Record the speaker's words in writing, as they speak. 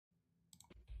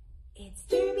It's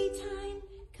derby time,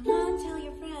 come on tell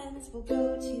your friends, we'll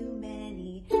go to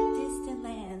many distant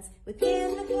lands. With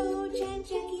Dan the coach and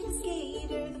Jackie the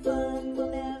skater, the fun will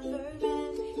never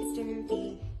end. It's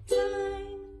derby time.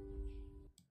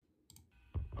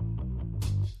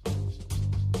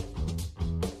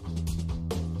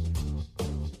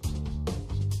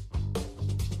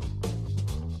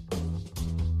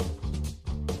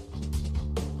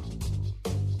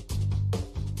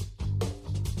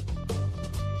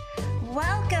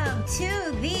 Welcome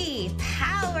to the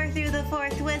Power Through the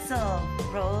Fourth Whistle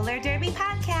Roller Derby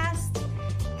Podcast.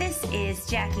 This is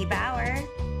Jackie Bauer.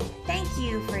 Thank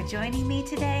you for joining me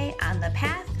today on the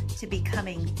path to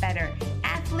becoming better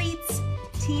athletes,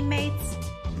 teammates,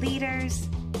 leaders,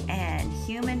 and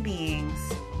human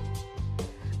beings.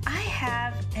 I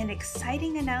have an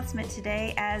exciting announcement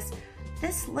today as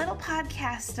this little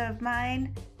podcast of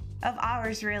mine, of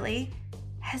ours really,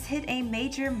 has hit a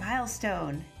major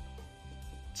milestone.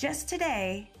 Just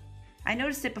today, I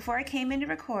noticed it before I came in to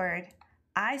record,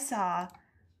 I saw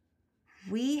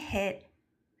we hit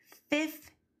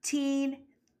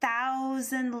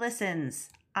 15,000 listens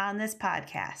on this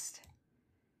podcast.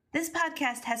 This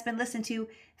podcast has been listened to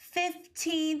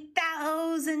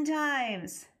 15,000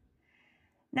 times.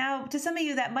 Now, to some of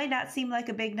you, that might not seem like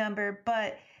a big number,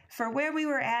 but for where we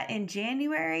were at in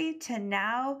January to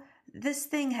now, this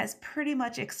thing has pretty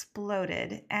much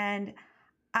exploded, and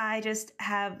I just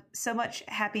have so much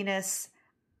happiness,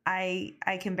 I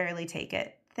can barely take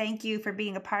it. Thank you for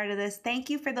being a part of this. Thank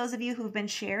you for those of you who've been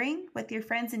sharing with your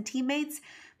friends and teammates.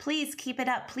 Please keep it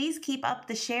up. Please keep up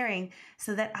the sharing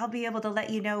so that I'll be able to let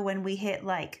you know when we hit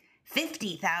like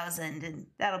 50,000, and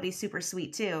that'll be super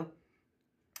sweet too.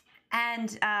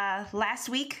 And last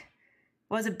week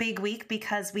was a big week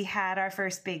because we had our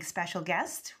first big special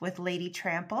guest with Lady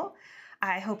Trample.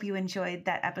 I hope you enjoyed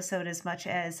that episode as much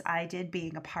as I did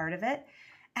being a part of it.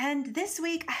 And this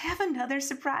week, I have another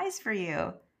surprise for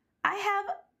you. I have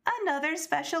another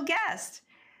special guest.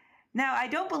 Now, I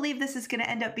don't believe this is going to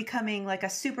end up becoming like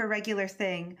a super regular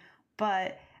thing,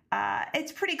 but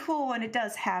it's pretty cool when it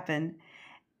does happen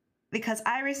because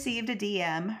I received a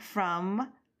DM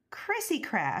from Chrissy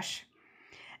Crash.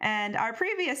 And our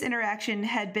previous interaction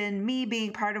had been me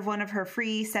being part of one of her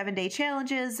free 7-day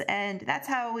challenges, and that's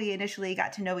how we initially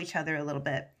got to know each other a little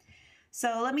bit.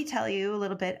 So let me tell you a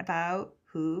little bit about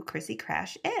who Chrissy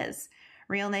Crash is.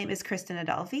 Real name is Kristen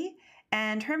Adolfi,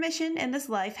 and her mission in this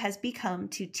life has become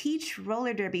to teach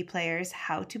roller derby players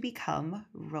how to become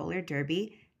roller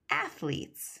derby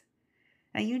athletes.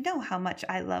 Now, you know how much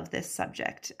I love this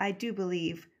subject. I do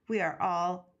believe we are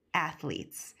all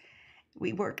athletes.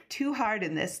 We work too hard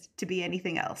in this to be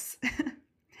anything else.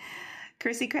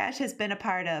 Chrissy Crash has been a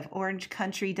part of Orange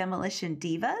Country Demolition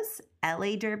Divas,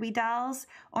 LA Derby Dolls,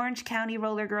 Orange County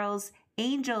Roller Girls,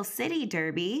 Angel City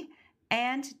Derby,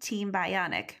 and Team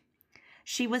Bionic.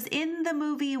 She was in the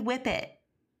movie Whip It.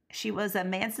 She was a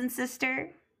Manson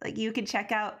sister. Like, you can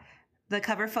check out the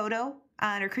cover photo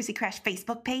on her Chrissy Crash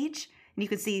Facebook page, and you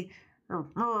can see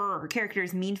her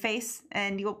character's mean face,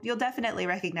 and you'll definitely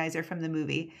recognize her from the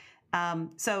movie.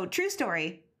 So true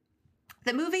story,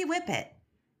 the movie Whip It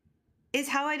is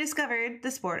how I discovered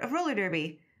the sport of roller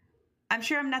derby. I'm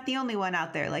sure I'm not the only one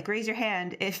out there. Like, raise your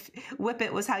hand if Whip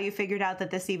It was how you figured out that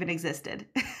this even existed.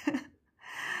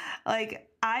 Like,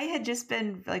 I had just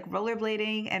been like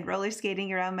rollerblading and roller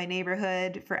skating around my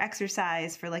neighborhood for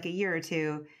exercise for like a year or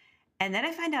two. And then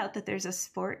I find out that there's a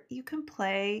sport you can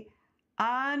play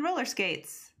on roller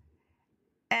skates.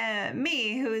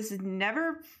 Me, who's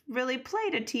never really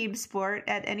played a team sport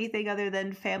at anything other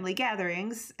than family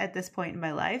gatherings at this point in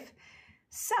my life.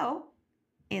 So,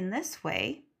 in this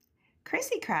way,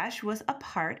 Chrissy Crash was a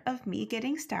part of me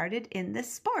getting started in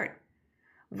this sport,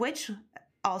 which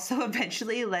also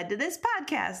eventually led to this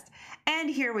podcast. And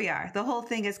here we are. The whole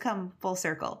thing has come full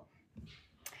circle.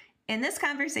 In this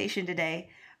conversation today,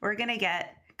 we're going to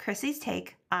get Chrissy's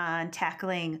take on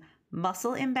tackling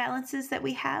muscle imbalances that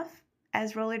we have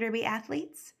as roller derby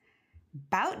athletes,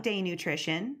 bout day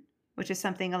nutrition, which is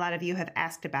something a lot of you have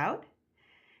asked about,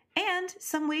 and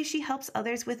some ways she helps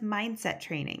others with mindset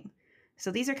training. So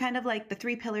these are kind of like the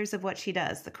 3 pillars of what she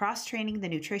does: the cross training, the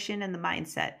nutrition, and the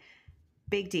mindset.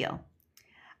 Big deal.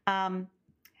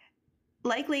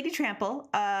 Like Lady Trample,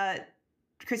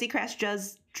 Chrissy Crash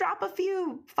does drop a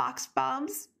few fox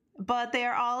bombs, but they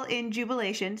are all in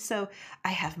jubilation. So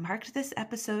I have marked this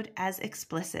episode as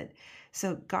explicit.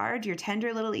 So guard your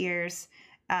tender little ears.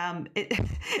 It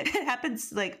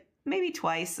happens like maybe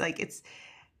twice. Like, it's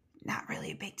not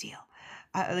really a big deal.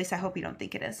 At least I hope you don't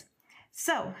think it is.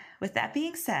 So with that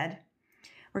being said,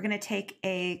 We're going to take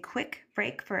a quick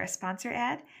break for a sponsor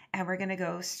ad, and we're going to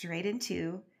go straight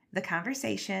into the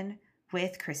conversation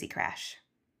with Chrissy Crash.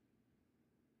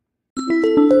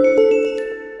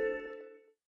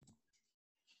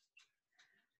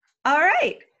 All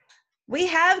right. We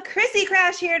have Chrissy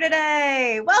Crash here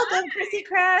today. Welcome, Chrissy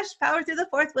Crash, Power Through the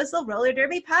Fourth Whistle Roller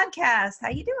Derby podcast. How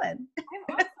you doing?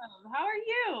 I'm awesome. How are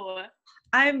you?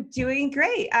 I'm doing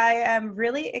great. I am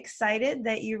really excited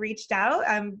that you reached out.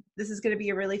 This is going to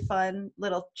be a really fun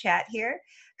little chat here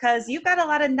because you've got a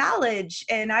lot of knowledge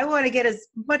and I want to get as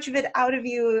much of it out of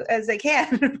you as I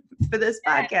can for this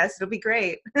podcast. It'll be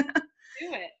great. Do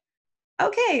it.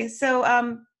 Okay. So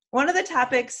one of the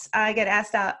topics I get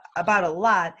asked about a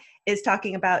lot is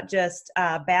talking about just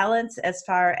balance as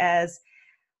far as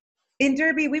in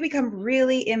Derby, we become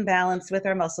really imbalanced with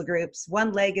our muscle groups.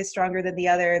 One leg is stronger than the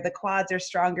other. The quads are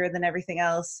stronger than everything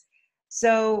else.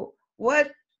 So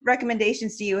what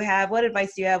recommendations do you have? What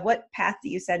advice do you have? What path do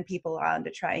you send people on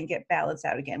to try and get balanced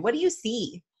out again? What do you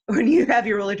see when you have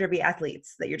your roller derby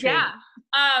athletes that you're training? Yeah.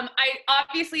 I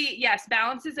obviously, yes,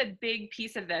 balance is a big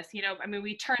piece of this. You know, I mean,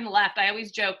 we turn left. I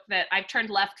always joke that I've turned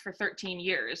left for 13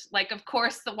 years. Like, of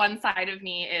course, the one side of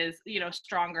me is, you know,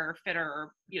 stronger, fitter,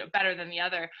 or, you know, better than the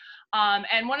other.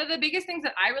 And one of the biggest things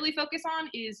that I really focus on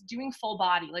is doing full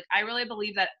body. Like, I really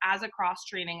believe that as a cross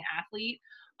training athlete,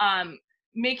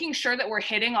 making sure that we're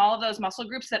hitting all of those muscle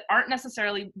groups that aren't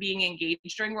necessarily being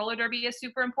engaged during roller derby is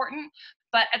super important.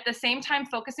 But at the same time,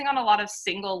 focusing on a lot of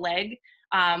single leg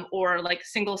or like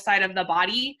single side of the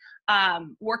body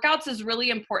workouts is really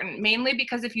important, mainly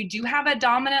because if you do have a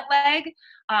dominant leg,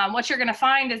 what you're going to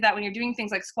find is that when you're doing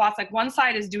things like squats, like one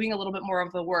side is doing a little bit more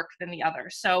of the work than the other.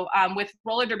 So with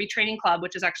Roller Derby Training Club,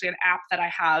 which is actually an app that I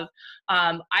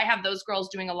have those girls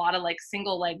doing a lot of like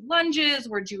single leg lunges.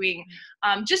 We're doing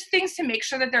just things to make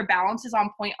sure that their balance is on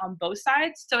point on both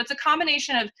sides. So it's a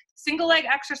combination of single leg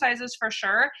exercises for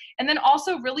sure. And then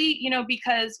also really, you know,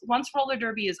 because once roller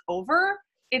derby is over,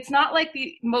 it's not like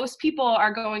most people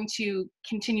are going to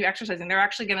continue exercising. They're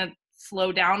actually going to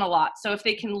slow down a lot. So if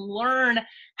they can learn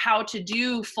how to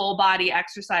do full body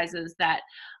exercises that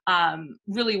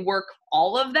really work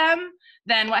all of them,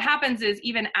 then what happens is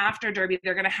even after derby,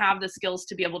 they're going to have the skills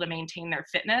to be able to maintain their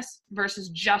fitness versus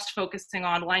just focusing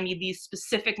on, well, I need these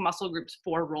specific muscle groups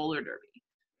for roller derby.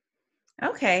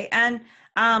 Okay. And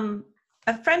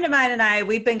a friend of mine and I,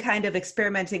 we've been kind of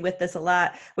experimenting with this a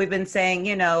lot. We've been saying,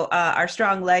 you know, our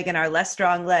strong leg and our less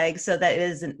strong leg, so that it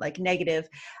isn't like negative.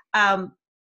 And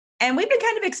we've been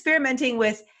kind of experimenting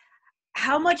with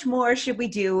how much more should we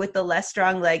do with the less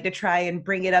strong leg to try and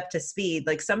bring it up to speed.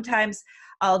 Like sometimes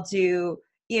I'll do,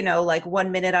 you know, like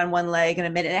 1 minute on one leg and a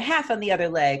minute and a half on the other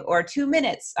leg, or 2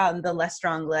 minutes on the less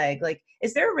strong leg. Like,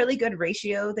 is there a really good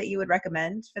ratio that you would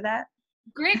recommend for that?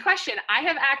 Great question. I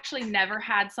have actually never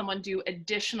had someone do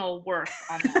additional work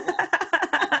on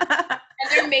that.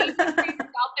 And there may be people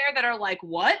out there that are like,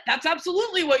 what? That's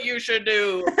absolutely what you should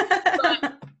do.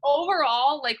 But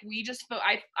overall, like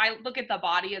I look at the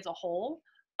body as a whole.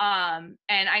 And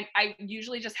I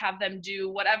usually just have them do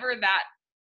whatever that,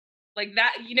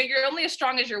 you know, you're only as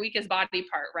strong as your weakest body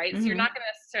part, right? Mm-hmm. So you're not going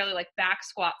to necessarily like back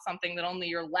squat something that only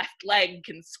your left leg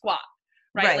can squat.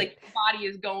 Right? Like the body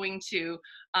is going to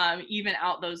even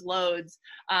out those loads.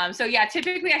 So yeah,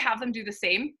 typically I have them do the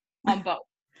same on both.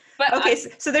 But okay,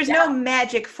 so there's no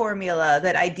magic formula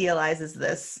that idealizes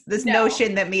this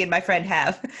notion that me and my friend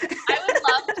have. I would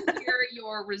love to hear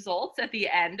your results at the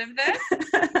end of this.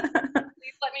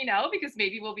 Please let me know, because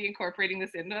maybe we'll be incorporating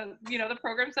this into, you know, the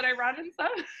programs that I run and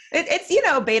stuff. It's you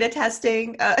know, beta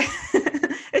testing.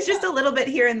 It's just a little bit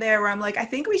here and there where I'm like, I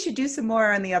think we should do some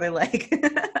more on the other leg.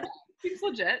 Seems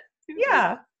legit.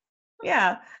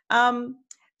 Yeah.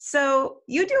 So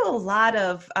you do a lot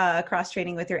of cross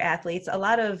training with your athletes, a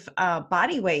lot of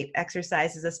body weight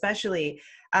exercises, especially.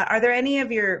 Are there any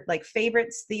of your like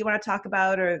favorites that you want to talk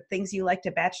about, or things you like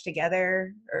to batch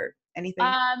together, or anything?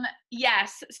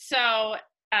 Yes. So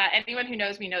anyone who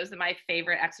knows me knows that my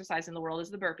favorite exercise in the world is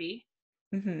the burpee.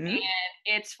 Mm-hmm. And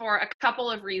it's for a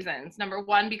couple of reasons. Number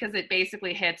one, because it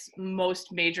basically hits most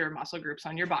major muscle groups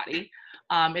on your body.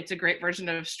 It's a great version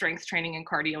of strength training and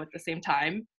cardio at the same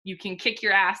time. You can kick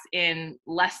your ass in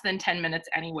less than 10 minutes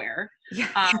anywhere.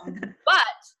 Yeah. But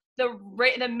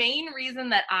the main reason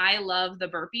that I love the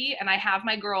burpee, and I have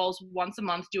my girls once a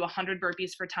month do 100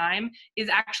 burpees for time, is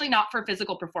actually not for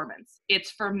physical performance.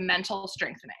 It's for mental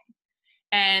strengthening.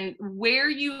 And where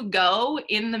you go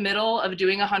in the middle of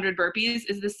doing 100 burpees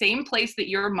is the same place that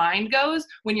your mind goes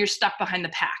when you're stuck behind the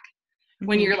pack.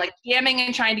 When you're like jamming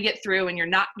and trying to get through and you're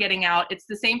not getting out, it's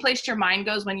the same place your mind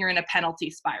goes when you're in a penalty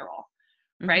spiral,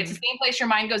 right? It's the same place your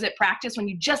mind goes at practice when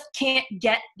you just can't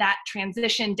get that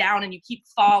transition down and you keep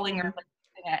falling or like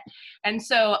it. And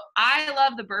so I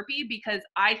love the burpee because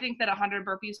I think that 100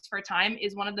 burpees for time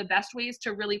is one of the best ways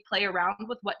to really play around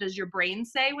with what does your brain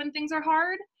say when things are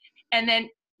hard, and then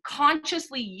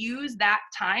consciously use that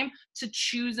time to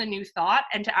choose a new thought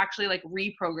and to actually like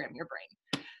reprogram your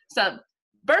brain. So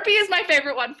burpee is my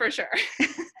favorite one for sure.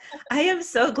 I am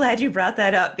so glad you brought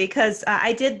that up because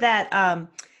I did that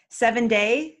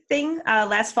 7-day thing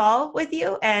last fall with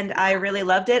you, and I really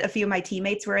loved it. A few of my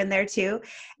teammates were in there too,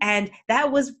 and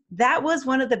that was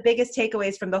one of the biggest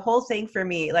takeaways from the whole thing for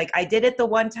me. Like I did it the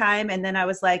one time, and then I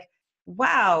was like,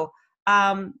 wow.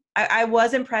 I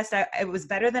was impressed. It was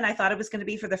better than I thought it was going to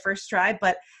be for the first try,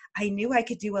 but I knew I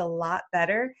could do a lot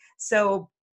better. So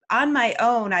on my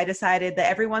own, I decided that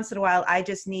every once in a while, I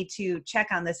just need to check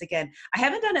on this again. I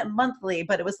haven't done it monthly,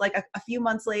 but it was like a few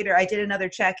months later, I did another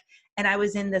check and I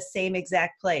was in the same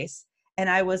exact place. And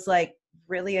I was like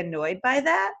really annoyed by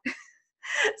that.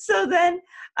 So then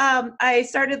I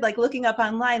started like looking up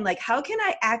online, like how can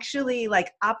I actually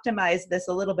like optimize this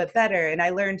a little bit better? And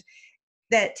I learned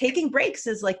that taking breaks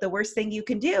is like the worst thing you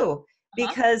can do,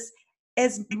 because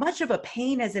as much of a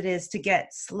pain as it is to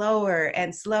get slower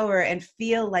and slower and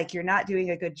feel like you're not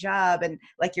doing a good job and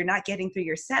like you're not getting through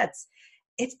your sets,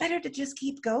 it's better to just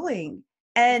keep going.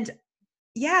 And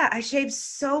yeah, I shaved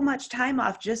so much time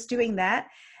off just doing that.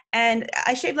 And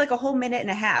I shaved like a whole minute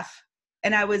and a half.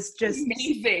 And I was just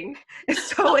amazing,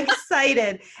 so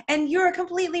excited. And you're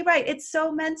completely right. It's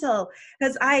so mental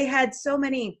because I had so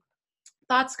many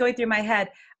thoughts going through my head.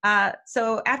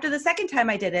 So after the second time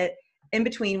I did it, in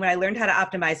between when I learned how to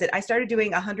optimize it, I started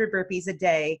doing 100 burpees a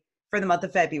day for the month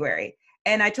of February.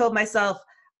 And I told myself,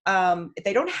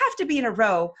 they don't have to be in a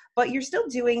row, but you're still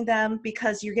doing them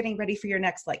because you're getting ready for your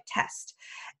next like test.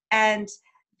 And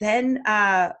then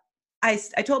I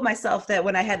told myself that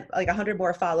when I had like 100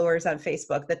 more followers on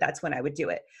Facebook, that's when I would do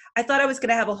it. I thought I was going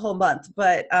to have a whole month,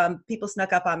 but people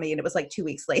snuck up on me and it was like 2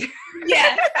 weeks later.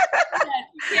 Yes.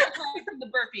 You can't play for the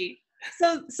burpee.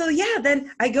 So yeah,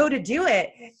 then I go to do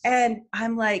it and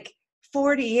I'm like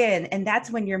 40 in, and that's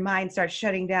when your mind starts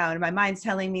shutting down. And my mind's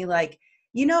telling me like,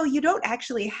 you know, you don't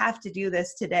actually have to do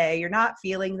this today. You're not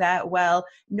feeling that well.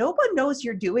 No one knows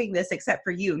you're doing this except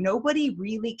for you. Nobody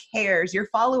really cares. Your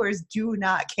followers do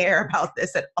not care about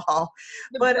this at all.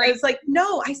 But I was like,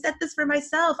 no, I set this for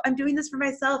myself. I'm doing this for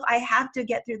myself. I have to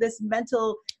get through this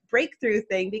mental breakthrough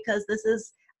thing because this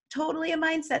is totally a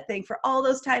mindset thing for all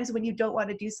those times when you don't want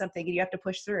to do something and you have to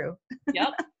push through.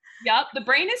 Yep. The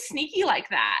brain is sneaky like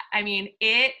that. I mean,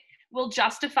 it will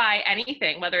justify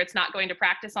anything, whether it's not going to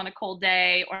practice on a cold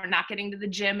day or not getting to the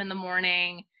gym in the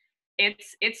morning.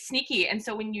 It's sneaky. And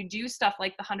so when you do stuff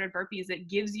like the 100 burpees, it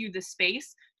gives you the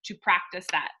space to practice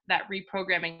that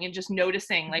reprogramming and just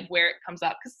noticing like where it comes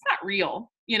up, because it's not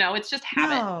real, you know, it's just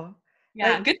habit. No.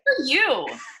 Yeah, good for you.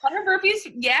 100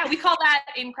 burpees. Yeah, we call that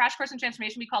in Crash Course in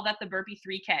Transformation, we call that the burpee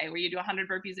 3K, where you do 100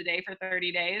 burpees a day for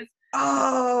 30 days.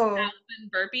 Oh. 1,000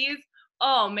 burpees.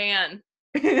 Oh, man.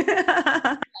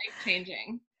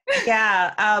 Life-changing.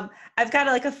 Yeah. I've got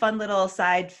like a fun little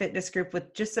side fitness group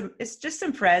with it's just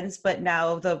some friends, but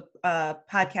now the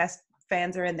podcast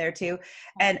fans are in there too.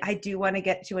 And I do want to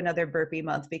get to another burpee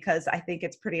month because I think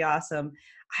it's pretty awesome.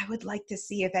 I would like to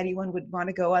see if anyone would want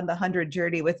to go on the 100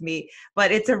 journey with me,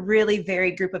 but it's a really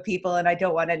varied group of people and I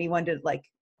don't want anyone to like,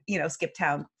 you know, skip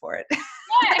town for it. Yeah,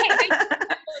 hey,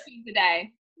 burpees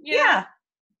today. Yeah.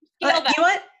 You know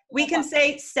what? We can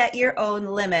say set your own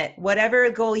limit, whatever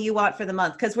goal you want for the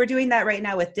month, because we're doing that right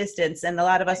now with distance. And a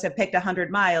lot of us have picked 100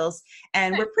 miles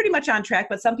and we're pretty much on track.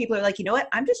 But some people are like, you know what?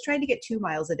 I'm just trying to get 2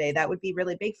 miles a day. That would be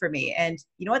really big for me. And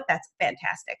you know what? That's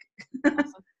fantastic.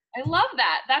 Awesome. I love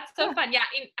that. That's so fun. Yeah.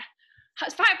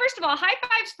 First of all, high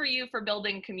fives for you for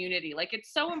building community. Like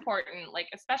it's so important, like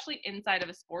especially inside of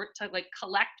a sport, to like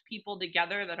collect people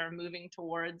together that are moving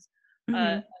towards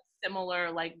a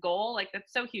similar like goal. Like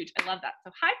that's so huge. I love that.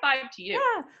 So high five to you.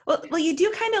 Yeah. Well, you do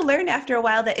kind of learn after a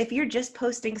while that if you're just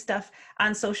posting stuff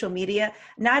on social media,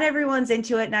 not everyone's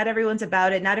into it. Not everyone's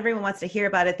about it. Not everyone wants to hear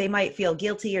about it. They might feel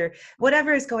guilty or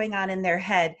whatever is going on in their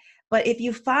head. But if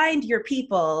you find your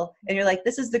people and you're like,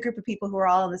 this is the group of people who are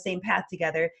all on the same path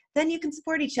together, then you can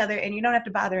support each other and you don't have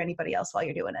to bother anybody else while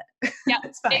you're doing it. Yeah,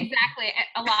 it's fine. Exactly.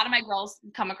 A lot of my girls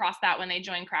come across that when they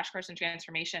join Crash Course in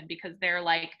Transformation, because they're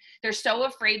so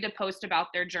afraid to post about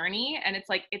their journey. And it's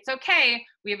like, it's okay.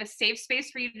 We have a safe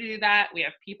space for you to do that. We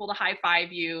have people to high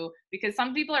five you, because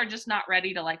some people are just not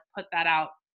ready to like put that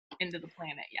out into the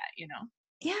planet yet, you know?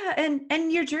 Yeah.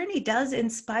 And your journey does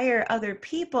inspire other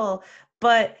people,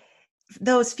 but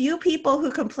those few people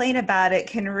who complain about it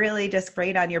can really just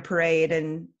rain on your parade,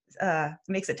 and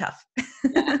makes it tough.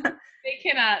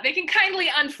 Yeah. They can kindly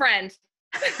unfriend.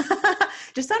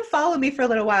 Just unfollow me for a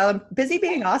little while. I'm busy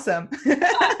being awesome.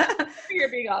 You're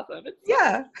being awesome.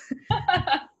 Yeah.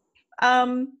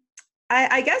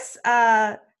 I guess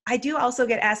I do also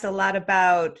get asked a lot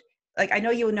about, like, I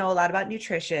know you know a lot about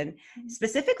nutrition,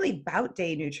 specifically bout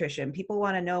day nutrition. People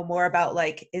want to know more about,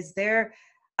 like, is there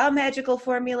a magical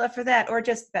formula for that, or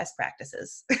just best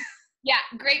practices? Yeah,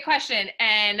 great question.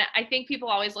 And I think people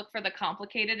always look for the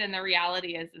complicated, and the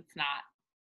reality is it's not.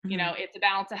 You know, it's a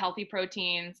balance of healthy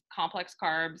proteins, complex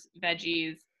carbs,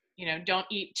 veggies. You know, don't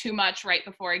eat too much right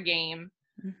before a game.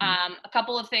 A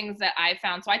couple of things that I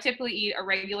found. So I typically eat a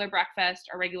regular breakfast,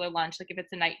 a regular lunch, like if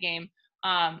it's a night game,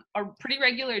 a pretty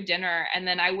regular dinner. And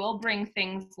then I will bring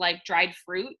things like dried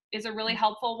fruit is a really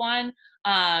helpful one.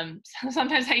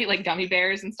 Sometimes I eat like gummy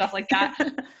bears and stuff like that.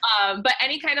 But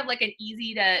any kind of like an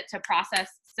easy to process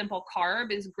simple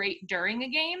carb is great during a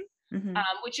game.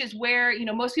 Which is where, you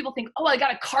know, most people think, oh, I got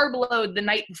to carb load the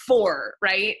night before,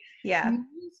 right? Yeah.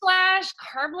 Newsflash,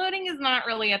 carb loading is not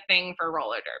really a thing for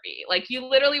roller derby. Like, you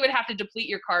literally would have to deplete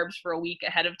your carbs for a week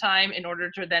ahead of time in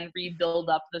order to then rebuild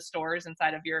up the stores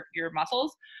inside of your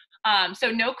muscles.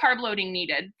 So no carb loading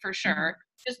needed for sure.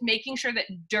 Just making sure that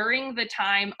during the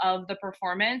time of the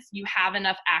performance, you have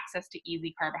enough access to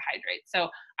easy carbohydrates. So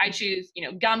I choose, you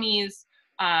know, gummies,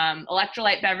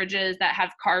 electrolyte beverages that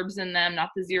have carbs in them, not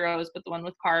the zeros, but the one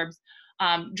with carbs.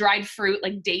 Dried fruit,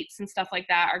 like dates and stuff like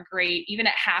that, are great. Even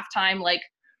at halftime, like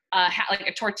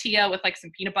a tortilla with like some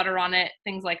peanut butter on it,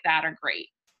 things like that are great.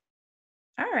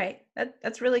 All right.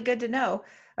 That's really good to know.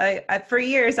 For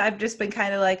years, I've just been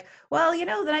kind of like, well, you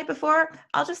know, the night before,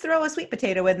 I'll just throw a sweet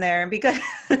potato in there, because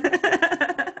right?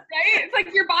 It's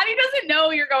like your body doesn't know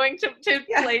you're going to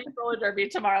play roller derby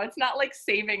tomorrow. It's not like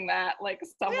saving that like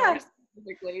somewhere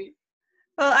specifically.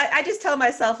 Well, I just tell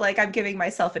myself, like, I'm giving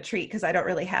myself a treat because I don't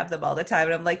really have them all the time.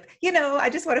 And I'm like, you know, I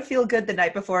just want to feel good the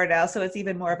night before now. So it's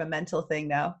even more of a mental thing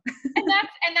now.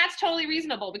 and that's totally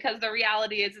reasonable, because the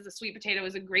reality is a sweet potato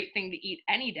is a great thing to eat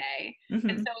any day.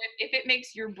 And so if it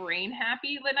makes your brain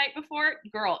happy the night before,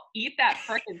 girl, eat that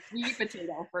frickin' sweet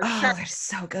potato for sure. Oh, they're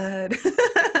so good.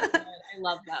 I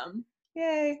love them.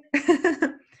 Yay.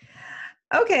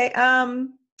 Okay.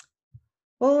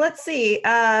 Well, let's see.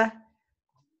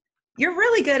 You're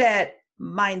really good at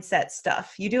mindset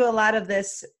stuff. You do a lot of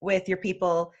this with your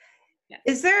people. Yeah.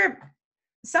 Is there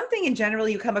something in general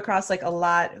you come across like a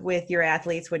lot with your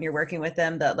athletes when you're working with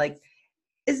them that, like,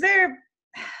 is there,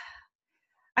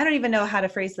 I don't even know how to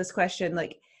phrase this question.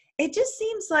 Like, it just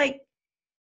seems like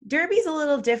derby's a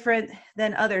little different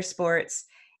than other sports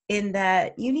in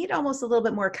that you need almost a little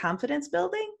bit more confidence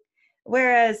building.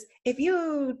 Whereas if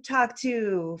you talk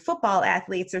to football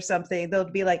athletes or something,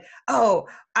 they'll be like, oh,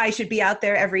 I should be out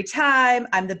there every time.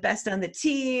 I'm the best on the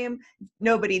team.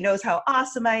 Nobody knows how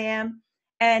awesome I am.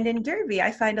 And in derby,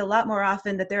 I find a lot more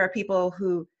often that there are people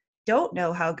who don't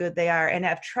know how good they are and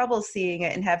have trouble seeing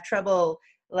it and have trouble,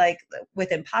 like,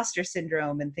 with imposter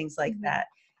syndrome and things like that.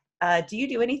 Do you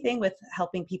do anything with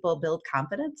helping people build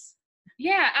confidence?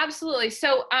 Yeah, absolutely.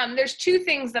 So there's two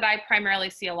things that I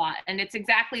primarily see a lot, and it's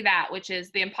exactly that, which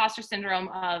is the imposter syndrome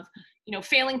of, you know,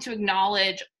 failing to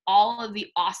acknowledge all of the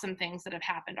awesome things that have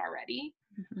happened already.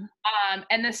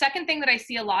 And the second thing that I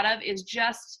see a lot of is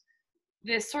just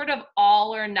this sort of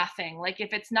all or nothing. Like,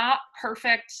 if it's not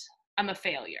perfect, I'm a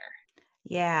failure.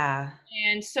 Yeah.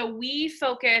 And so we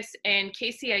focus in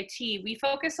KCIT, we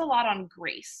focus a lot on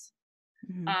grace.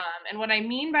 And what I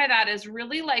mean by that is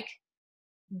really like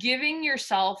giving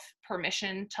yourself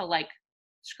permission to like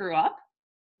screw up,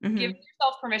 giving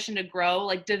yourself permission to grow,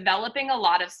 like developing a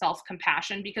lot of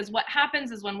self-compassion, because what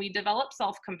happens is when we develop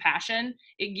self-compassion,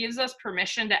 it gives us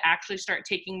permission to actually start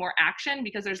taking more action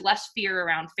because there's less fear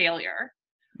around failure,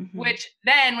 which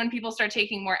then when people start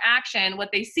taking more action, what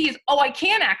they see is, oh, I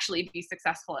can actually be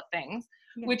successful at things,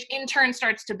 which in turn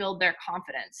starts to build their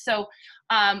confidence. So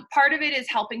part of it is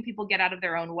helping people get out of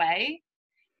their own way.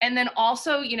 And then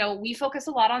also, you know, we focus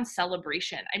a lot on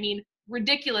celebration. I mean,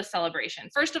 ridiculous celebration.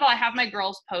 First of all, I have my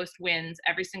girls post wins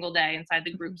every single day inside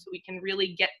the group so we can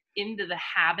really get into the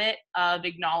habit of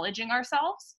acknowledging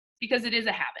ourselves, because it is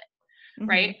a habit,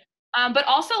 right? But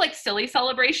also like silly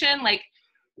celebration. Like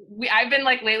I've been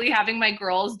like lately having my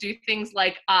girls do things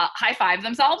like high five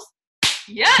themselves.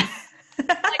 Yes.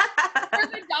 Like, for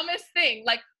the dumbest thing,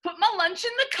 like put my lunch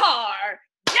in the car.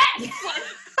 Yes.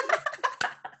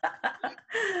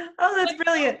 Oh, that's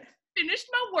brilliant. Finished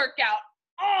my workout.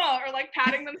 oh, or like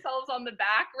patting themselves on the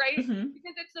back, right? Mm-hmm.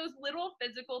 Because it's those little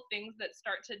physical things that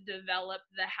start to develop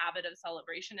the habit of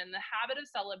celebration. And the habit of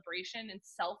celebration and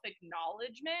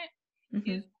self-acknowledgement Mm-hmm.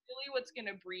 is really what's going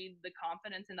to breed the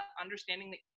confidence and the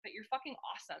understanding that you're fucking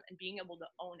awesome and being able to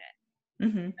own it.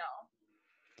 Mm-hmm. You know?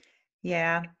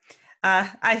 Yeah.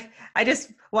 I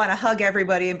just want to hug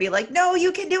everybody and be like, no,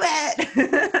 you can do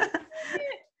it.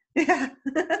 Yeah.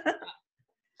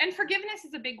 And forgiveness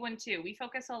is a big one too. We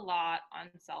focus a lot on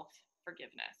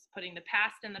self-forgiveness, putting the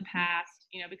past in the past,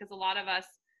 you know, because a lot of us,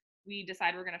 we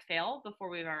decide we're going to fail before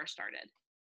we've ever started.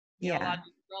 You know, a lot of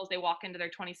girls, they walk into their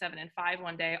 27 and 5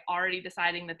 one day already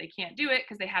deciding that they can't do it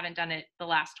because they haven't done it the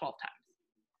last 12 times.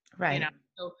 Right. You know,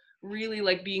 so really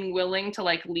like being willing to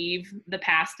like leave the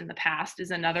past in the past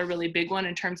is another really big one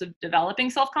in terms of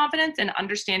developing self-confidence and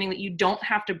understanding that you don't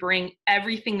have to bring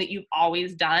everything that you've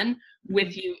always done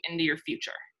with you into your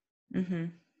future. Mm-hmm.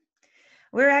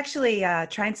 We're actually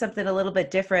trying something a little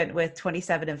bit different with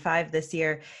 27 and 5 this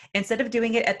year. Instead of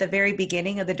doing it at the very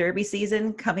beginning of the Derby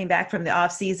season, coming back from the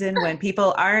off season when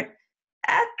people aren't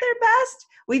at their best,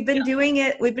 we've been doing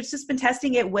it. We've just been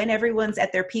testing it when everyone's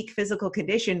at their peak physical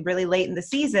condition really late in the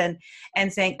season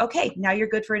and saying, okay, now you're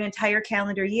good for an entire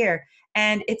calendar year.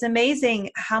 And it's amazing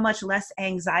how much less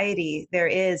anxiety there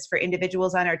is for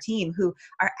individuals on our team who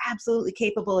are absolutely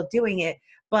capable of doing it.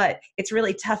 But it's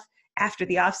really tough after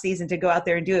the off season to go out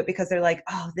there and do it because they're like,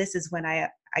 oh, this is when I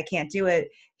can't do it.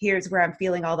 Here's where I'm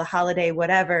feeling all the holiday,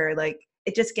 whatever. Like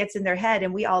it just gets in their head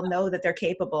and we all know that they're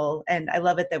capable. And I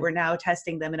love it that we're now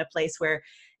testing them in a place where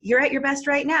you're at your best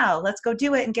right now. Let's go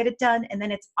do it and get it done. And then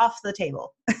it's off the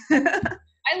table.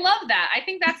 I love that. I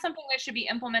think that's something that should be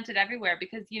implemented everywhere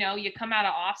because, you know, you come out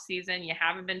of off season, you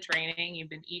haven't been training, you've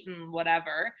been eating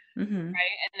whatever, right?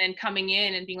 And then coming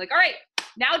in and being like, all right,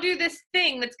 now do this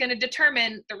thing that's going to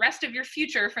determine the rest of your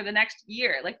future for the next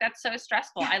year. Like that's so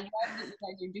stressful. I love that you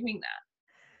guys are doing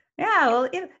that. Yeah, well,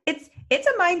 it's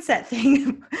a mindset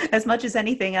thing as much as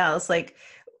anything else. Like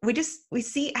we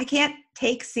see, I can't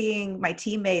take seeing my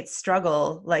teammates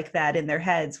struggle like that in their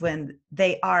heads when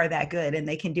they are that good and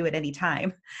they can do it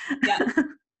anytime. Yeah.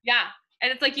 Yeah.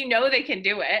 And it's like, you know, they can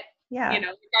do it. Yeah. You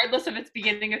know, regardless if it's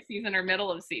beginning of season or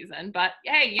middle of season, but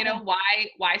hey, you know,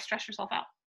 why stress yourself out?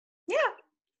 Yeah.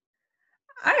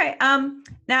 All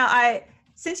right.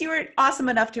 Since you were awesome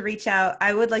enough to reach out,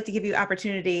 I would like to give you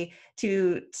opportunity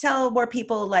to tell more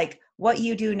people like what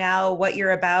you do now, what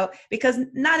you're about, because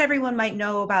not everyone might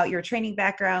know about your training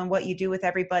background, what you do with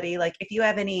everybody. Like if you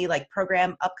have any like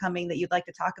program upcoming that you'd like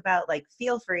to talk about, like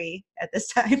feel free at this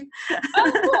time.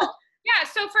 Oh, cool. Yeah.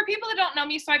 So for people that don't know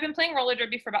me, so I've been playing roller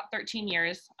derby for about 13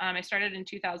 years. I started in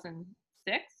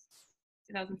 2006.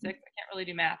 I can't really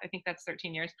do math. I think that's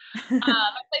 13 years. I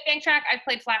played bank track. I've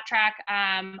played flat track.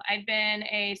 I've been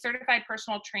a certified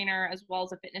personal trainer as well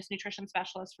as a fitness nutrition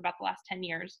specialist for about the last 10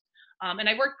 years. And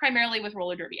I work primarily with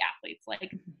roller derby athletes. Like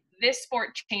this sport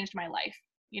changed my life.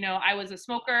 You know, I was a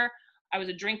smoker. I was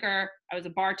a drinker. I was a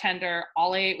bartender.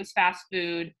 All I ate was fast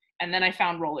food. And then I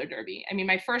found roller derby. I mean,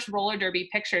 my first roller derby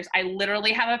pictures, I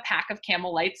literally have a pack of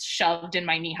Camel Lights shoved in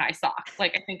my knee-high sock.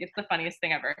 Like, I think it's the funniest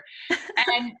thing ever.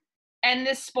 And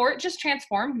this sport just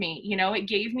transformed me. You know, it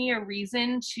gave me a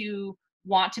reason to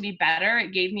want to be better.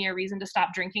 It gave me a reason to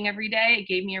stop drinking every day. It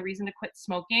gave me a reason to quit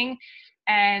smoking.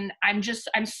 And I'm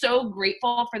so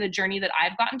grateful for the journey that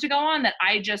I've gotten to go on that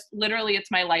I just literally,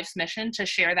 it's my life's mission to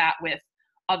share that with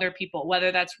other people,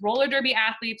 whether that's roller derby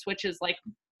athletes, which is like,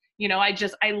 you know, I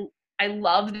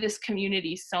love this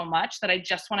community so much that I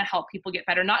just want to help people get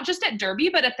better, not just at derby,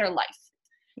 but at their life.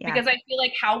 Yeah. Because I feel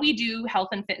like how we do health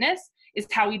and fitness is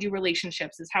how we do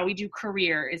relationships, is how we do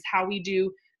career, is how we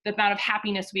do the amount of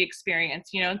happiness we experience,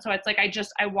 you know? And so it's like,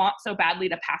 I want so badly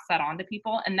to pass that on to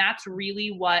people. And that's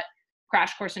really what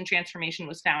Crash Course in Transformation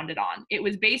was founded on. It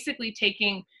was basically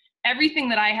taking everything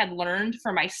that I had learned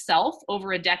for myself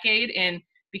over a decade in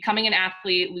becoming an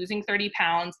athlete, losing 30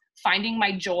 pounds, finding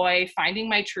my joy, finding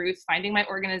my truth, finding my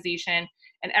organization,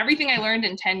 and everything I learned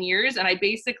in 10 years. And I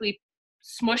basically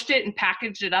smushed it and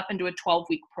packaged it up into a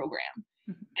 12-week program.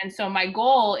 And so my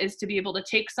goal is to be able to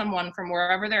take someone from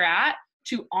wherever they're at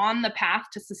to on the path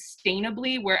to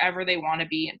sustainably wherever they want to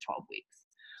be in 12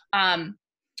 weeks.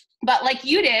 But like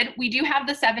you did, we do have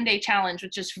the 7-day challenge,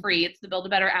 which is free. It's the Build a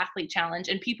Better Athlete Challenge.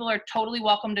 And people are totally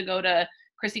welcome to go to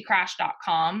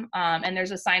chrissycrash.com. And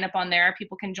there's a sign up on there.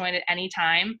 People can join at any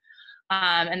time.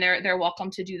 And they're welcome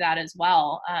to do that as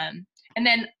well. And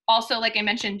then also, like I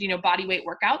mentioned, you know, body weight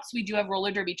workouts. We do have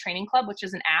Roller Derby Training Club, which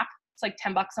is an app. It's like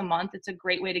 $10 a month. It's a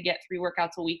great way to get 3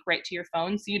 workouts a week right to your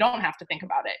phone. So you don't have to think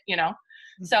about it, you know?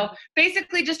 Mm-hmm. So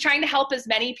basically just trying to help as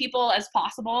many people as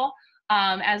possible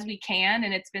as we can.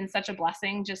 And it's been such a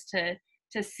blessing just to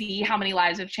see how many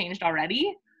lives have changed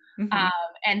already. Mm-hmm.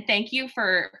 And thank you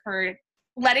for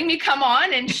letting me come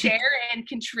on and share and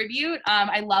contribute.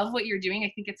 I love what you're doing.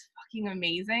 I think it's fucking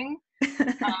amazing.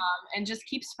 And just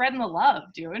keep spreading the love,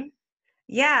 dude.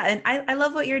 Yeah, and I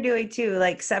love what you're doing too.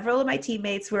 Like several of my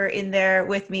teammates were in there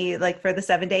with me, like for the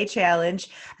 7-day challenge.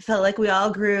 I felt like we all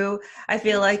grew. I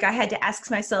feel like I had to ask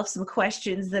myself some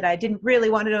questions that I didn't really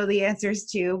want to know the answers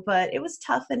to, but it was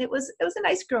tough and it was a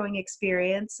nice growing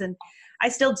experience. And I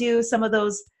still do some of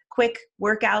those quick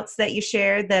workouts that you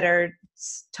shared that are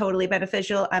totally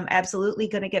beneficial. I'm absolutely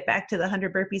going to get back to the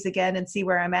 100 burpees again and see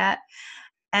where I'm at.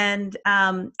 And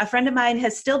a friend of mine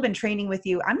has still been training with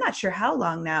you. I'm not sure how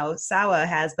long now Sawa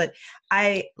has, but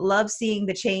I love seeing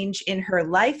the change in her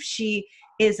life. She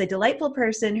is a delightful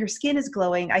person. Her skin is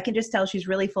glowing. I can just tell she's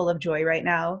really full of joy right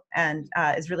now and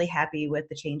is really happy with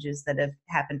the changes that have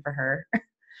happened for her.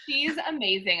 She's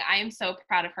amazing. I am so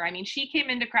proud of her. I mean, she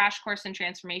came into Crash Course in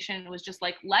Transformation and was just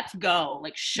like, let's go.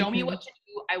 Like, show me what to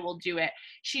do. I will do it.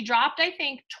 She dropped, I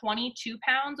think, 22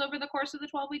 pounds over the course of the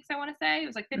 12 weeks, I want to say. It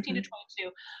was like 15 to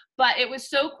 22. But it was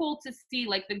so cool to see,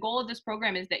 like, the goal of this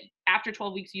program is that after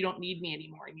 12 weeks, you don't need me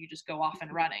anymore and you just go off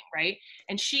and running, right?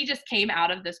 And she just came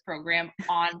out of this program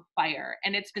on fire.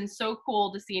 And it's been so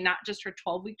cool to see not just her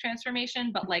 12-week transformation,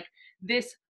 but like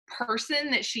this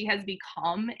person that she has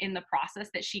become in the process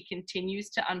that she continues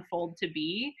to unfold to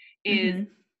be is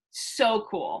so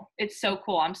cool. It's so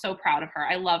cool. I'm so proud of her.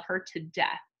 I love her to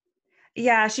death.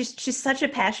 Yeah, she's such a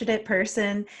passionate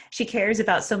person. She cares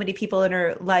about so many people in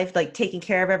her life, like taking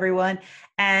care of everyone.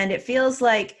 And it feels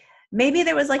like maybe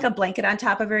there was like a blanket on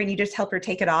top of her and you just help her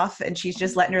take it off and she's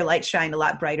just letting her light shine a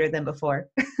lot brighter than before.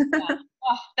 Yeah.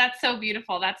 Oh, that's so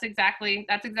beautiful. That's exactly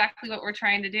what we're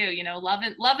trying to do. You know, love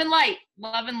and light.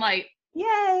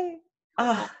 Yay.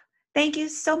 Oh, thank you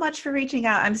so much for reaching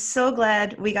out. I'm so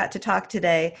glad we got to talk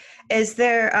today. Is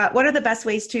there, what are the best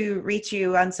ways to reach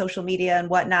you on social media and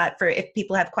whatnot for if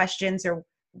people have questions or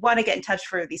want to get in touch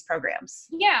for these programs?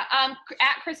 Yeah. At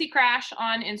Chrissy Crash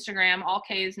on Instagram, all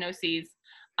K's, no C's.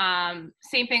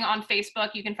 Same thing on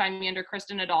Facebook. You can find me under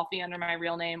Kristen Adolfi under my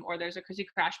real name, or there's a Chrissy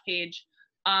Crash page.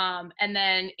 And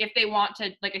then if they want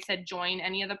to, like I said, join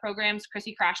any of the programs,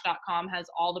 chrissycrash.com has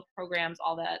all the programs,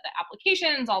 all the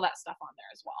applications, all that stuff on there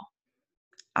as well.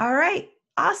 All right.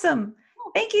 Awesome.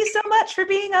 Thank you so much for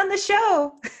being on the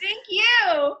show. Thank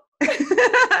you.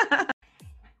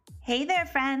 Hey there,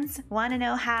 friends. Want to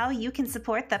know how you can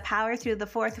support the Power Through the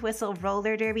Fourth Whistle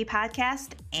Roller Derby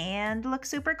podcast and look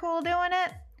super cool doing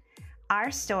it? Our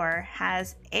store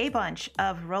has a bunch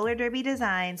of roller derby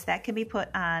designs that can be put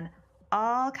on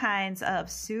all kinds of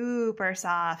super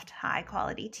soft, high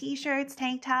quality t-shirts,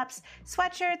 tank tops,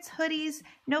 sweatshirts, hoodies,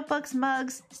 notebooks,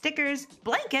 mugs, stickers,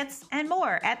 blankets, and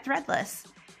more at Threadless.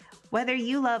 Whether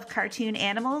you love cartoon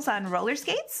animals on roller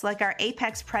skates like our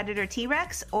Apex Predator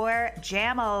T-Rex or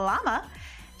Jam-a-Llama,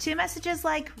 to messages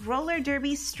like roller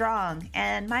derby strong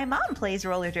and my mom plays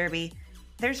roller derby,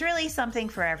 there's really something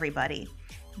for everybody.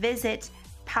 Visit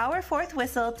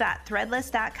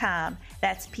powerfourthwhistle.threadless.com.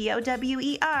 That's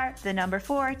POWER, the number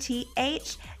 4,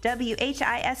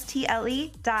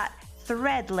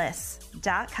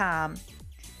 THWHISTLE.threadless.com.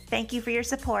 Thank you for your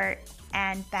support,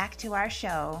 and back to our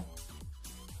show.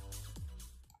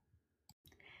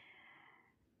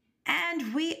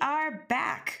 And we are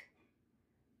back.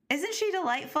 Isn't she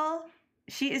delightful?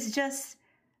 She is just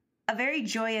a very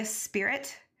joyous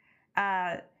spirit.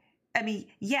 I mean,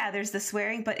 yeah, there's the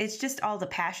swearing, but it's just all the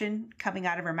passion coming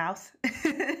out of her mouth.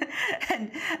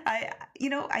 And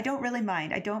I don't really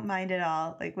mind. I don't mind at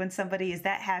all. Like when somebody is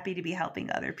that happy to be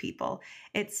helping other people,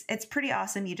 it's pretty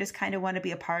awesome. You just kind of want to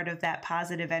be a part of that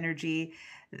positive energy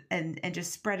and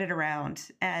just spread it around.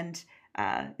 And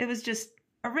it was just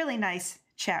a really nice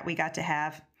chat we got to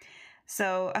have.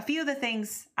 So a few of the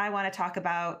things I want to talk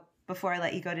about before I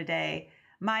let you go today,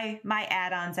 my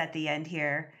add-ons at the end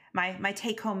here. My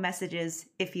take-home messages,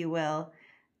 if you will,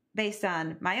 based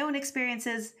on my own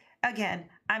experiences. Again,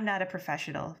 I'm not a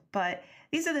professional, but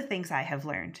these are the things I have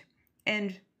learned.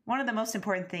 And one of the most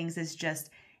important things is just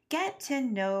get to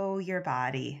know your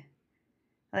body.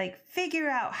 Like, figure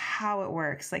out how it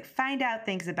works. Like, find out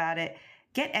things about it.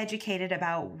 Get educated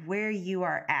about where you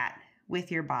are at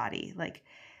with your body. Like,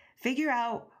 figure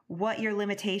out what your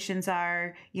limitations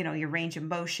are, your range of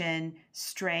motion,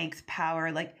 strength, power,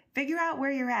 like figure out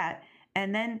where you're at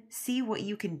and then see what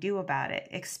you can do about it.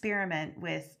 Experiment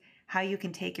with how you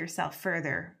can take yourself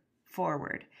further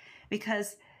forward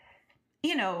because,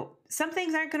 some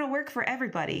things aren't going to work for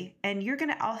everybody. And you're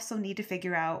going to also need to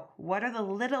figure out what are the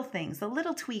little things, the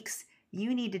little tweaks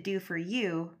you need to do for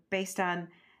you based on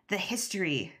the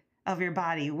history of your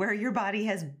body, where your body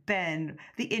has been,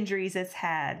 the injuries it's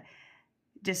had.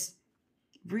 Just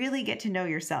really get to know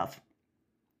yourself.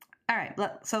 All right,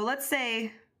 so let's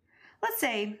say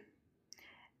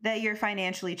that you're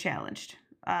financially challenged.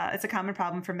 It's a common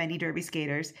problem for many derby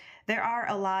skaters. There are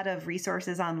a lot of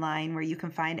resources online where you can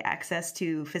find access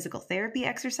to physical therapy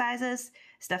exercises,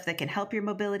 stuff that can help your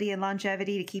mobility and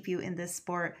longevity to keep you in this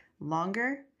sport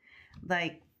longer.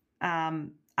 Like,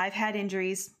 I've had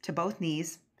injuries to both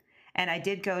knees, and I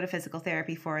did go to physical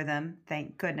therapy for them.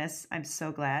 Thank goodness. I'm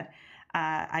so glad.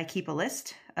 I keep a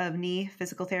list of knee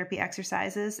physical therapy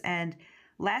exercises, and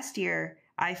last year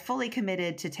I fully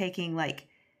committed to taking like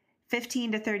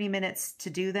 15 to 30 minutes to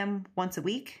do them once a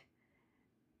week.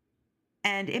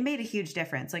 And it made a huge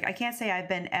difference. Like, I can't say I've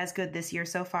been as good this year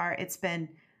so far. It's been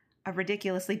a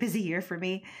ridiculously busy year for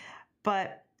me,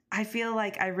 but I feel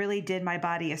like I really did my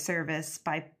body a service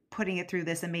by putting it through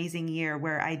this amazing year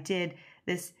where I did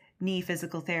this knee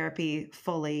physical therapy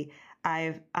fully.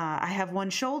 I have one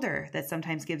shoulder that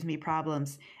sometimes gives me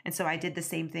problems. And so I did the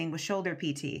same thing with shoulder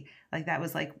PT. Like, that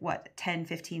was like, 10,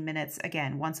 15 minutes,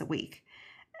 again, once a week.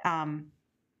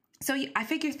 So I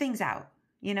figure things out.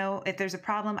 You know, if there's a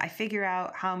problem, I figure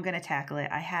out how I'm going to tackle it.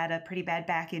 I had a pretty bad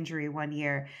back injury one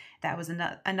year. That was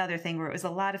another thing where it was a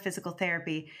lot of physical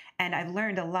therapy. And I've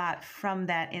learned a lot from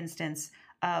that instance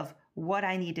of what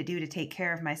I need to do to take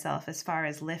care of myself as far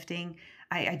as lifting.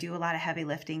 I do a lot of heavy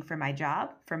lifting for my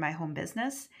job, for my home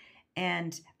business.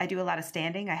 And I do a lot of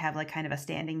standing. I have like kind of a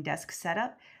standing desk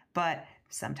setup, but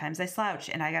sometimes I slouch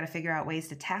and I got to figure out ways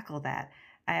to tackle that.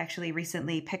 I actually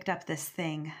recently picked up this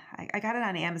thing. I got it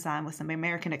on Amazon with some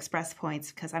American Express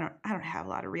points because I don't have a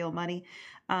lot of real money.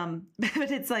 But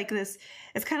it's like this.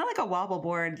 It's kind of like a wobble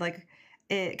board. Like,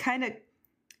 it kind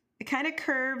of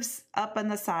curves up on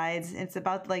the sides. It's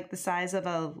about like the size of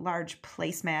a large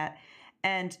placemat.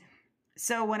 And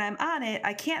so when I'm on it,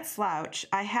 I can't slouch.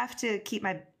 I have to keep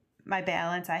my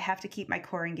balance. I have to keep my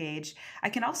core engaged. I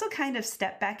can also kind of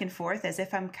step back and forth as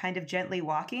if I'm kind of gently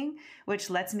walking, which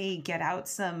lets me get out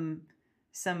some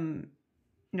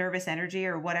nervous energy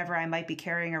or whatever I might be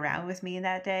carrying around with me in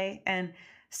that day. And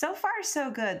so far, so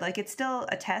good. Like, it's still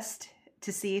a test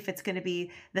to see if it's going to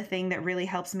be the thing that really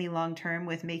helps me long term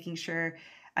with making sure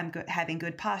I'm having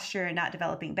good posture and not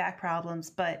developing back problems.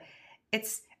 But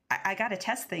I got to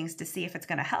test things to see if it's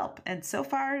going to help. And so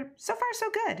far, so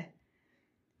good.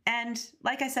 And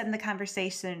like I said in the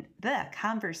conversation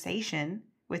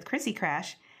with Chrissy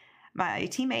Crash, my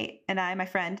teammate and I, my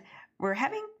friend, we're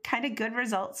having kind of good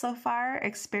results so far,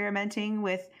 experimenting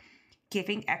with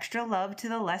giving extra love to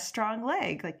the less strong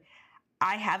leg. Like,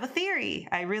 I have a theory.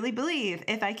 I really believe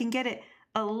if I can get it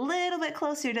a little bit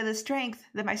closer to the strength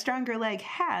that my stronger leg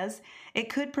has, it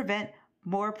could prevent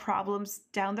more problems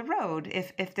down the road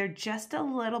if they're just a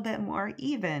little bit more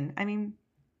even. I mean,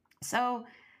 so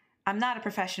I'm not a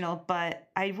professional, but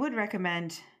I would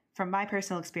recommend, from my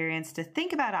personal experience, to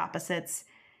think about opposites,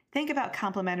 think about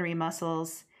complementary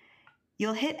muscles.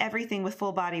 You'll hit everything with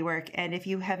full body work. And if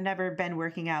you have never been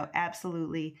working out,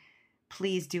 absolutely,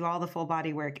 please do all the full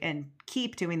body work and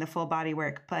keep doing the full body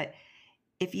work. But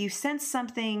if you sense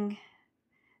something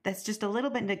that's just a little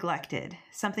bit neglected,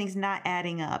 something's not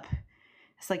adding up,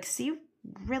 it's like, see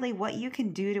really what you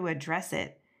can do to address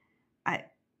it.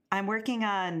 I'm working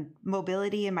on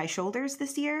mobility in my shoulders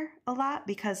this year a lot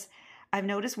because I've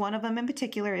noticed one of them in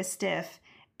particular is stiff.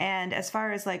 And as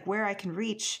far as like where I can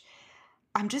reach,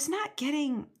 I'm just not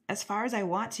getting as far as I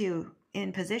want to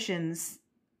in positions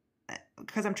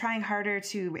because I'm trying harder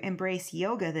to embrace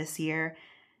yoga this year.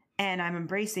 And I'm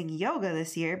embracing yoga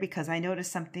this year because I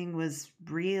noticed something was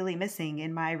really missing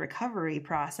in my recovery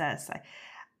process.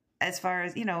 As far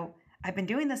as, I've been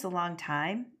doing this a long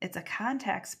time. It's a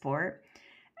contact sport.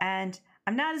 And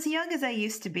I'm not as young as I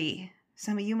used to be.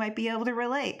 Some of you might be able to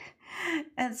relate.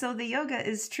 And so the yoga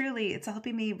is truly, it's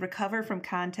helping me recover from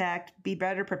contact, be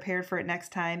better prepared for it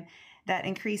next time. That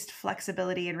increased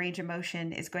flexibility and range of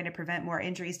motion is going to prevent more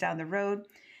injuries down the road.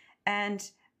 And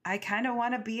I kind of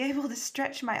want to be able to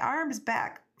stretch my arms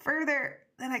back further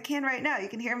than I can right now. You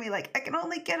can hear me like, I can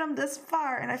only get them this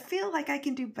far. And I feel like I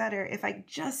can do better if I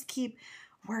just keep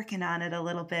working on it a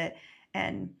little bit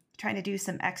and trying to do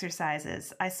some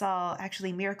exercises. I saw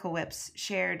actually Miracle Whips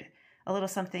shared a little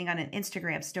something on an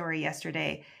Instagram story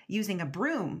yesterday using a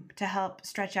broom to help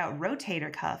stretch out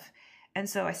rotator cuff. And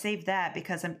so I saved that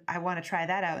because I want to try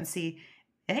that out and see,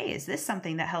 hey, is this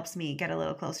something that helps me get a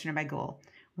little closer to my goal?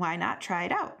 Why not try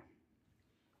it out?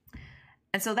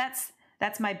 And so that's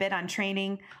my bit on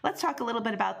training. Let's talk a little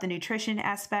bit about the nutrition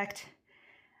aspect.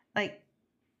 Like,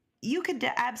 you could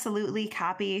absolutely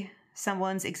copy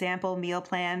someone's example meal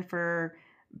plan for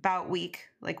about week,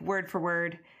 like word for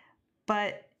word.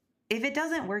 But if it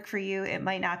doesn't work for you, it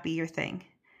might not be your thing.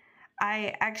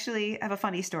 I actually have a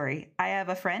funny story. I have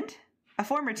a friend, a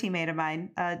former teammate of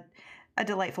mine, a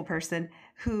delightful person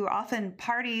who often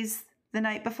parties the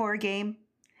night before a game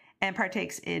and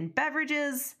partakes in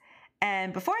beverages.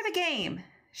 And before the game,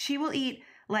 she will eat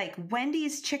like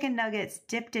Wendy's chicken nuggets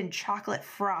dipped in chocolate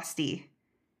frosty.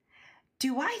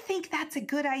 Do I think that's a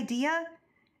good idea?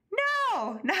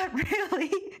 No, not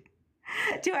really.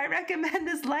 Do I recommend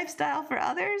this lifestyle for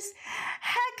others?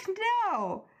 Heck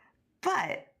no.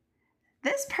 But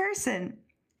this person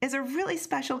is a really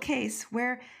special case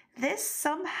where this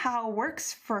somehow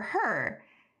works for her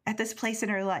at this place in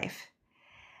her life.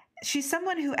 She's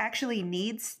someone who actually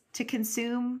needs to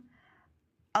consume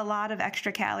a lot of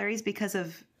extra calories because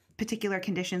of particular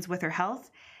conditions with her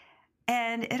health.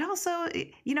 And it also,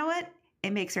 you know what?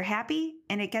 It makes her happy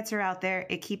and it gets her out there.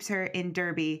 It keeps her in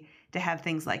Derby to have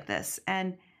things like this.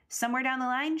 And somewhere down the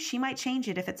line, she might change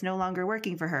it if it's no longer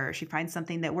working for her. She finds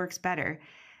something that works better.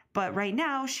 But right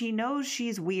now, she knows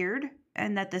she's weird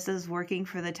and that this is working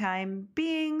for the time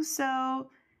being. So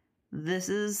this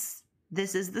is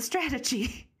the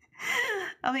strategy.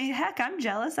 I mean, heck, I'm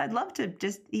jealous. I'd love to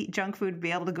just eat junk food and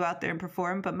be able to go out there and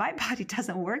perform, but my body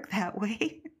doesn't work that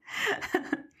way.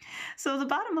 So the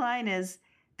bottom line is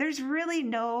there's really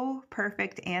no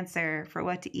perfect answer for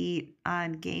what to eat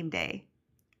on game day.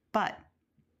 But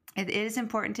it is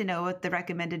important to know what the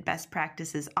recommended best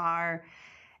practices are,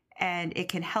 and it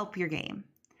can help your game,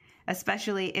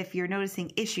 especially if you're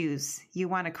noticing issues you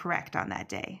want to correct on that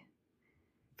day.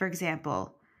 For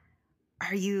example,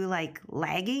 are you like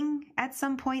lagging at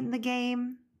some point in the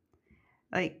game?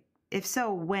 Like, if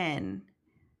so, when?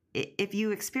 If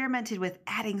you experimented with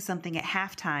adding something at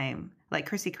halftime, like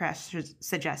Chrissy Crash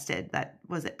suggested, that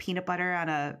was it peanut butter on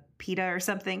a pita or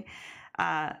something,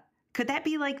 could that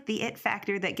be like the it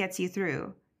factor that gets you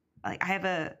through? Like, I have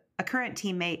a current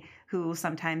teammate who will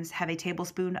sometimes have a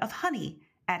tablespoon of honey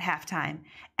at halftime,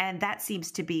 and that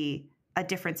seems to be a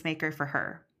difference maker for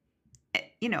her.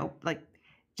 You know, like,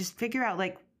 just figure out,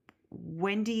 like,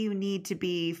 when do you need to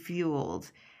be fueled?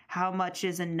 How much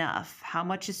is enough? How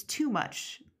much is too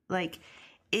much? Like,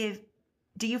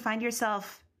 do you find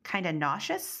yourself kind of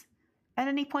nauseous at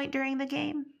any point during the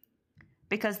game?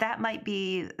 Because that might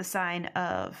be a sign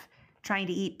of trying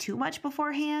to eat too much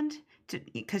beforehand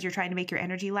because you're trying to make your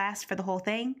energy last for the whole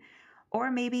thing. Or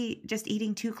maybe just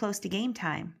eating too close to game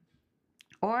time.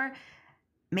 Or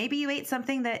maybe you ate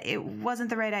something that it wasn't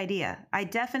the right idea. I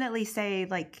definitely say,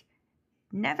 like,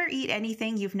 never eat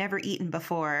anything you've never eaten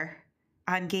before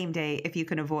on game day if you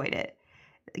can avoid it.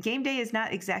 Game day is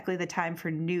not exactly the time for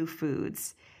new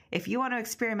foods. If you want to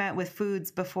experiment with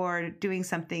foods before doing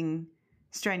something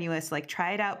strenuous, like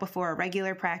try it out before a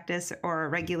regular practice or a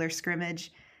regular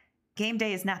scrimmage, game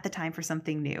day is not the time for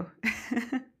something new.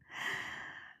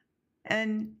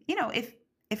 And, you know,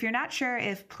 if you're not sure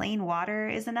if plain water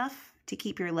is enough to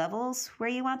keep your levels where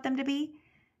you want them to be,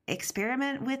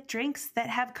 experiment with drinks that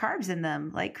have carbs in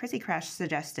them, like Chrissy Crash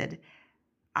suggested.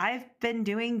 I've been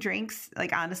doing drinks,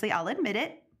 like, honestly, I'll admit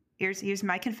it. Here's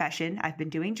my confession. I've been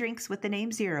doing drinks with the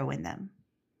name Zero in them.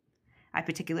 I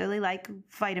particularly like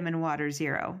Vitamin Water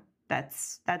Zero.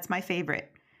 That's my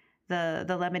favorite. The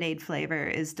lemonade flavor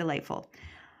is delightful.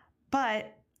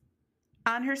 But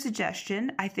on her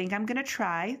suggestion, I think I'm going to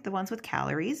try the ones with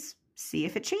calories, see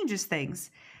if it changes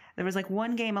things. There was like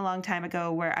one game a long time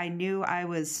ago where I knew I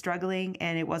was struggling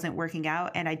and it wasn't working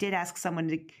out. And I did ask someone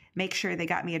to make sure they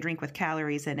got me a drink with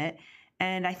calories in it.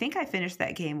 And I think I finished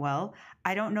that game well.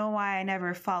 I don't know why I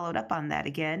never followed up on that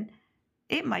again.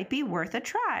 It might be worth a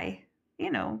try.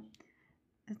 You know,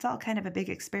 it's all kind of a big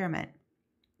experiment.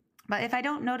 But if I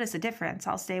don't notice a difference,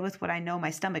 I'll stay with what I know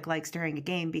my stomach likes during a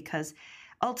game, because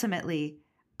ultimately,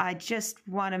 I just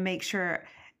want to make sure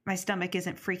my stomach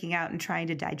isn't freaking out and trying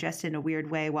to digest in a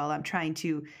weird way while I'm trying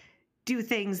to do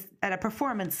things at a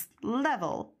performance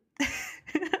level.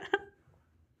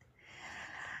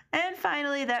 And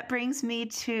finally, that brings me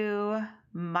to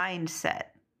mindset.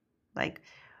 Like,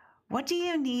 what do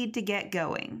you need to get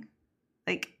going?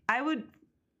 Like, I would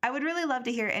really love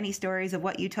to hear any stories of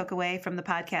what you took away from the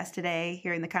podcast today,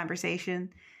 hearing the conversation.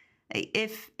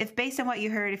 If based on what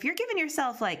you heard, if you're giving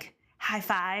yourself like high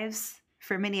fives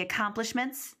for many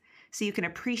accomplishments so you can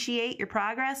appreciate your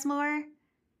progress more,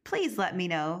 please let me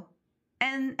know.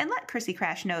 And let Chrissy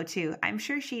Crash know too. I'm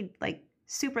sure she'd like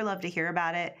super love to hear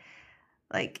about it.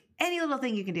 Like, any little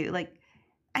thing you can do. Like,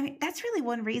 I mean, that's really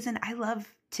one reason I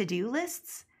love to-do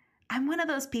lists. I'm one of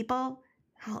those people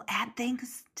who will add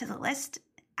things to the list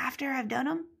after I've done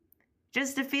them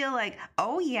just to feel like,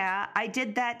 oh yeah, I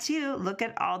did that too. Look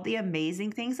at all the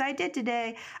amazing things I did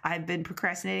today. I've been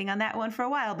procrastinating on that one for a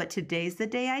while, but today's the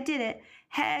day I did it.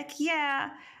 Heck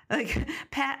yeah. Like,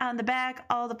 pat on the back,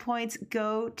 all the points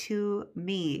go to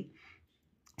me.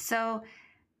 So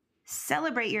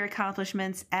celebrate your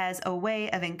accomplishments as a way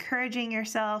of encouraging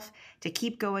yourself to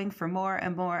keep going for more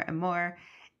and more and more.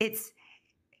 It's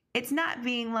not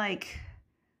being like,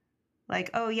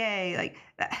 oh yay, like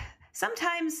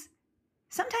sometimes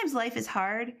life is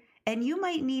hard and you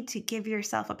might need to give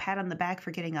yourself a pat on the back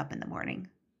for getting up in the morning.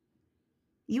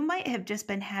 You might have just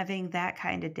been having that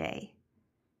kind of day.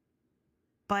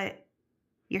 But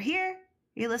you're here,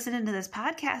 you're listening to this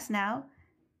podcast now.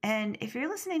 And if you're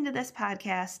listening to this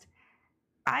podcast,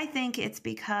 I think it's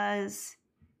because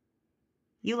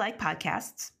you like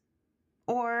podcasts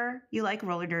or you like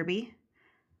roller derby.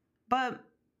 But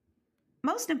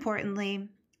most importantly,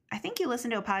 I think you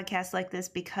listen to a podcast like this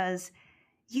because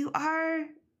you are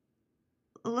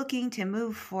looking to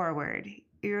move forward.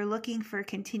 You're looking for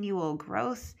continual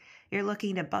growth. You're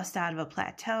looking to bust out of a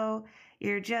plateau.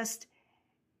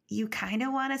 You kind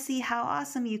of want to see how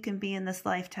awesome you can be in this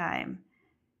lifetime.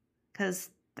 Because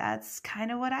that's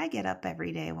kind of what I get up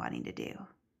every day wanting to do.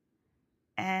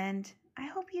 And I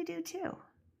hope you do too.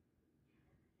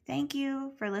 Thank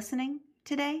you for listening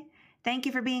today. Thank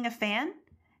you for being a fan.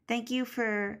 Thank you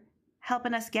for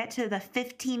helping us get to the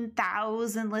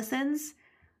 15,000 listens.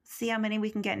 See how many we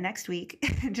can get next week.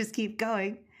 Just keep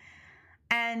going.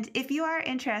 And if you are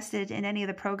interested in any of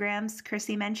the programs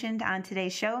Chrissy mentioned on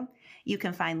today's show, you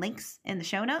can find links in the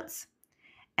show notes.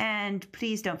 And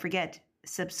please don't forget,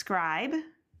 subscribe,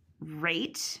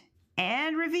 rate,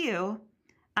 and review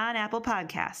on Apple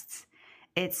Podcasts.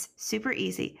 It's super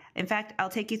easy. In fact, I'll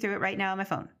take you through it right now on my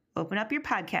phone. Open up your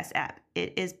podcast app.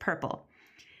 It is purple.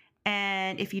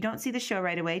 And if you don't see the show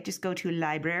right away, just go to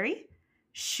Library,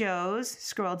 Shows,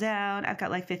 scroll down. I've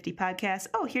got like 50 podcasts.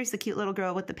 Oh, here's the cute little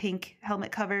girl with the pink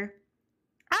helmet cover.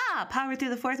 Power Through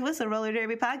the Fourth Whistle Roller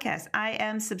Derby Podcast. I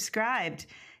am subscribed.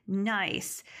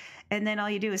 Nice. And then all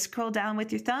you do is scroll down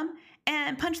with your thumb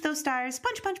and punch those stars.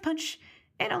 Punch, punch, punch.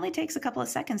 It only takes a couple of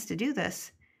seconds to do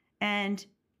this. And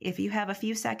if you have a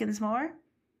few seconds more,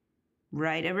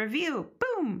 write a review.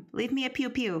 Boom. Leave me a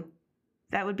pew pew.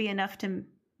 That would be enough to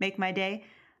make my day.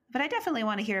 But I definitely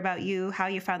want to hear about you, how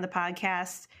you found the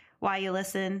podcast, why you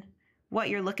listen, what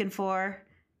you're looking for,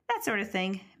 that sort of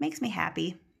thing. It makes me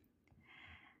happy.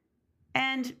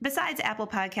 And besides Apple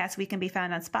Podcasts, we can be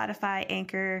found on Spotify,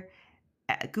 Anchor,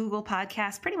 Google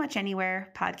Podcasts, pretty much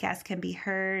anywhere podcasts can be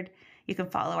heard. You can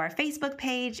follow our Facebook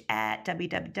page at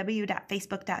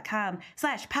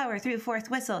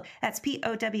www.facebook.com/powerthroughfourthwhistle. That's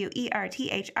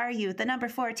POWERTHRU, the number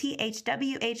 4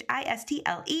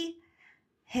 THWHISTLE.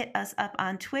 Hit us up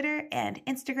on Twitter and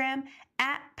Instagram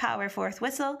at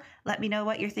PowerFourthWhistle. Let me know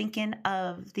what you're thinking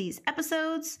of these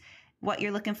episodes, what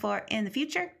you're looking for in the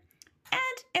future.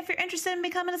 And if you're interested in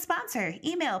becoming a sponsor,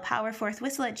 email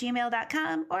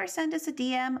powerfourthwhistle@gmail.com or send us a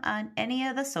DM on any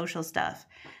of the social stuff.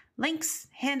 Links,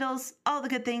 handles, all the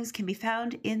good things can be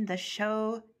found in the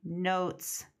show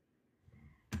notes.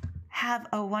 Have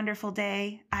a wonderful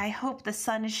day. I hope the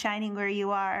sun is shining where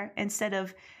you are instead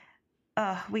of,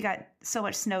 we got so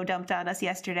much snow dumped on us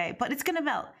yesterday, but it's going to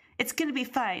melt. It's going to be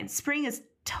fine. Spring is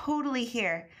totally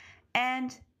here.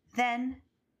 And then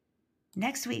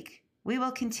next week, we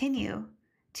will continue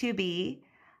to be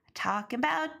talking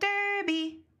about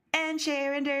Derby and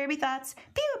sharing Derby thoughts.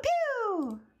 Pew,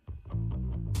 pew!